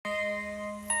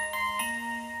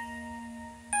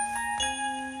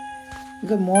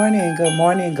Good morning, good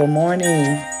morning, good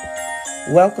morning.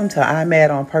 Welcome to I'm Mad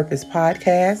on Purpose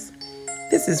podcast.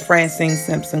 This is Francine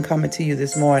Simpson coming to you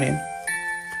this morning.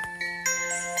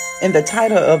 And the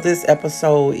title of this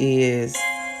episode is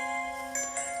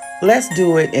Let's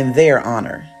Do It in Their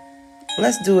Honor.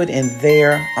 Let's do it in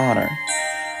their honor.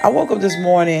 I woke up this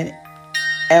morning,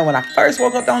 and when I first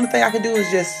woke up, the only thing I could do was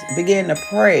just begin to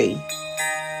pray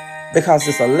because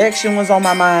this election was on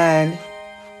my mind.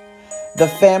 The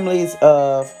families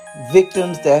of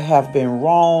victims that have been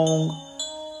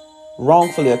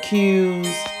wrongfully accused,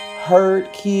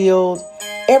 hurt, killed.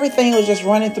 Everything was just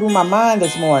running through my mind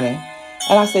this morning.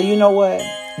 And I said, you know what?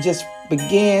 Just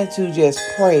begin to just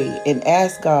pray and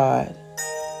ask God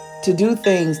to do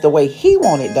things the way He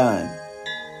want it done.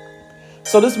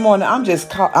 So this morning, I'm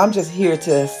just here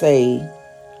to say,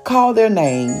 call their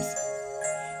names.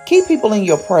 Keep people in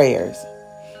your prayers.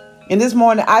 And this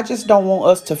morning, I just don't want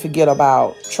us to forget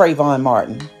about Trayvon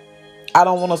Martin. I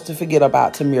don't want us to forget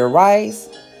about Tamir Rice,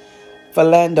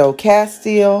 Philando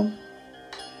Castile,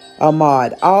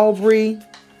 Ahmaud Arbery,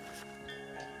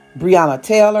 Breonna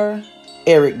Taylor,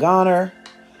 Eric Garner,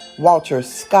 Walter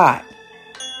Scott,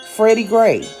 Freddie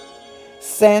Gray,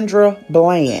 Sandra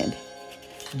Bland,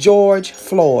 George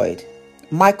Floyd,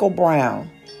 Michael Brown,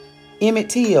 Emmett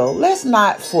Till. Let's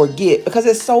not forget, because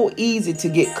it's so easy to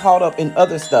get caught up in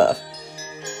other stuff.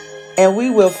 And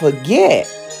we will forget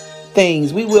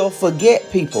things. We will forget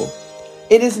people.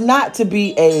 It is not to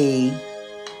be a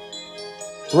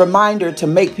reminder to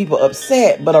make people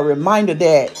upset, but a reminder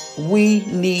that we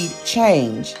need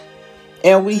change.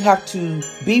 And we have to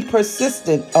be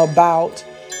persistent about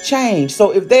change. So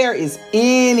if there is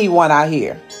anyone out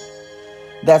here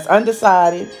that's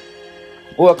undecided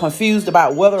or confused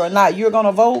about whether or not you're going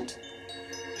to vote,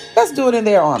 let's do it in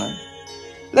their honor.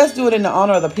 Let's do it in the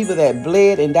honor of the people that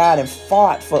bled and died and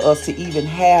fought for us to even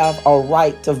have a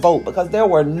right to vote. Because there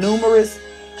were numerous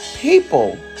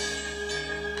people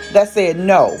that said,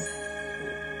 no,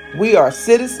 we are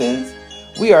citizens.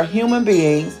 We are human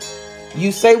beings.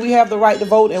 You say we have the right to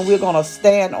vote, and we're going to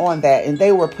stand on that. And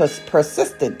they were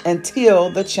persistent until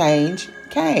the change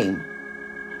came.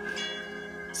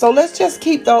 So let's just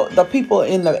keep the people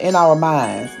in our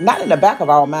minds, not in the back of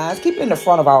our minds, keep it in the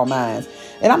front of our minds.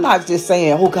 And I'm not just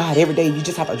saying, oh God, every day you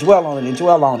just have to dwell on it and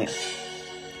dwell on it.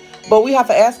 But we have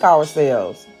to ask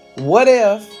ourselves, what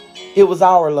if it was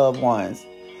our loved ones?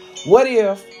 What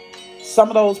if some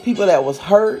of those people that was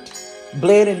hurt,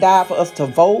 bled and died for us to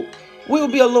vote? We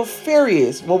would be a little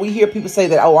furious when we hear people say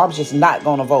that, oh, I'm just not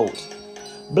going to vote.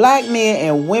 Black men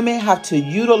and women have to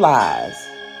utilize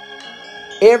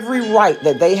every right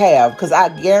that they have, because I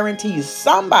guarantee you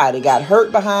somebody got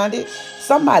hurt behind it.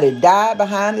 Somebody died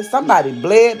behind it. Somebody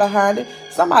bled behind it.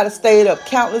 Somebody stayed up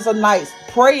countless of nights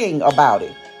praying about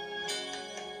it.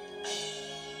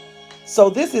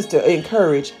 So this is to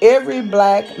encourage every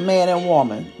black man and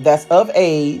woman that's of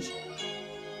age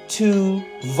to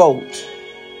vote.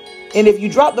 And if you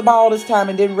drop the ball this time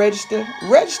and didn't register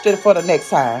for the next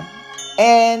time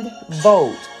and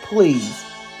vote, please.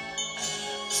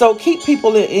 So keep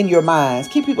people in your minds.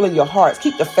 Keep people in your hearts.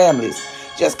 Keep the families.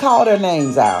 Just call their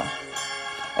names out.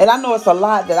 And I know it's a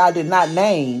lot that I did not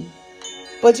name,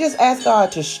 but just ask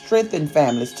God to strengthen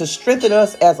families, to strengthen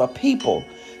us as a people,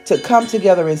 to come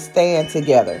together and stand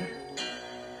together.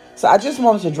 So I just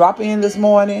wanted to drop in this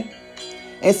morning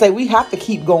and say we have to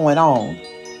keep going on.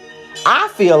 I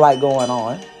feel like going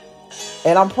on.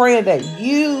 And I'm praying that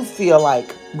you feel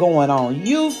like going on.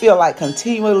 You feel like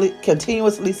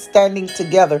continuously standing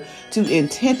together to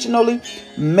intentionally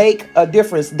make a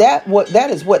difference. That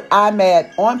is what I'm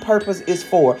Mad on Purpose is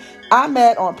for. I'm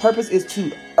Mad on Purpose is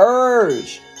to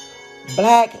urge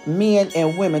black men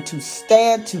and women to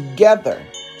stand together,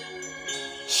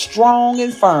 strong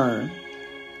and firm,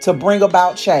 to bring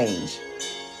about change.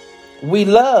 We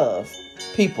love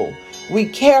people. We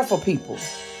care for people.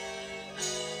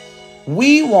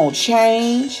 We want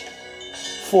change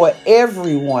for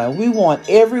everyone. We want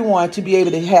everyone to be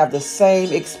able to have the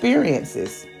same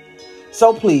experiences.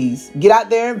 So please, get out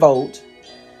there and vote.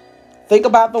 Think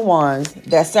about the ones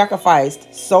that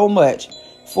sacrificed so much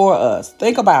for us.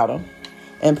 Think about them.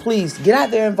 And please, get out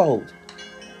there and vote.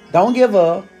 Don't give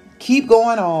up. Keep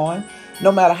going on.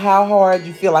 No matter how hard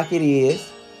you feel like it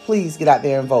is, please get out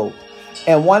there and vote.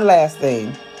 And one last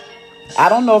thing. I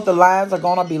don't know if the lines are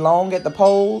going to be long at the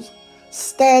polls.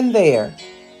 Stand there.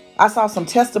 I saw some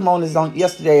testimonies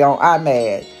yesterday on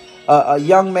iMad. A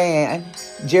young man,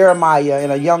 Jeremiah,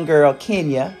 and a young girl,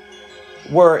 Kenya,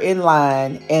 were in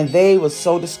line, and they were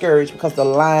so discouraged because the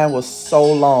line was so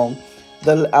long.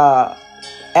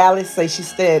 Alice say she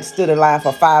stood in line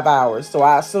for 5 hours. So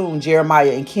I assume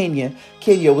Jeremiah and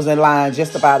Kenya was in line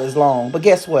just about as long. But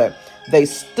guess what? They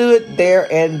stood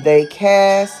there and they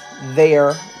cast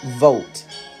their vote.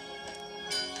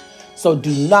 So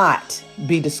do not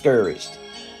be discouraged.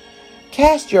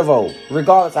 Cast your vote,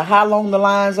 regardless of how long the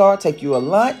lines are. Take you a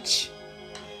lunch.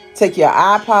 Take your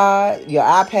iPod, your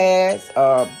iPads,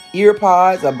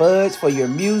 earpods, or buds for your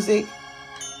music.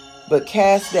 But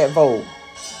cast that vote.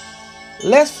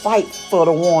 Let's fight for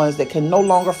the ones that can no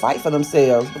longer fight for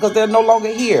themselves because they're no longer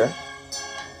here.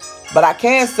 But I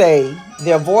can say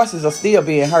their voices are still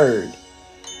being heard.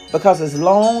 Because as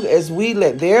long as we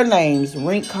let their names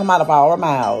come out of our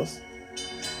mouths,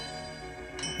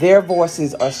 their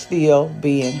voices are still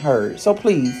being heard. So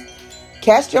please,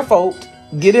 cast your vote.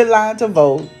 Get in line to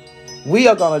vote. We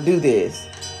are going to do this.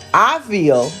 I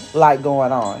feel like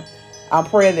going on. I'm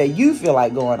praying that you feel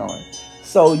like going on.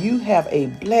 So you have a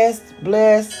blessed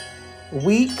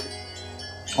week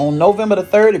on November the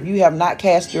 3rd. If you have not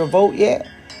cast your vote yet,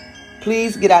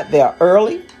 please get out there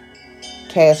early.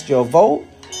 Cast your vote.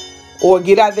 Or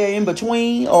get out there in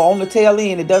between or on the tail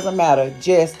end. It doesn't matter.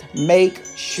 Just make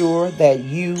sure that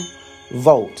you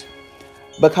vote.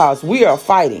 Because we are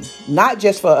fighting, not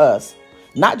just for us.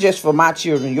 Not just for my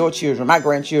children, my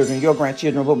grandchildren, your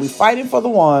grandchildren. But we're fighting for the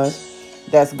ones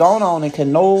that's gone on and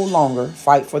can no longer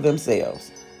fight for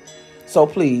themselves. So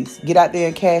please, get out there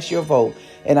and cast your vote.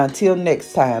 And until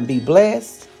next time, be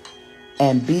blessed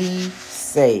and be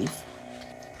safe.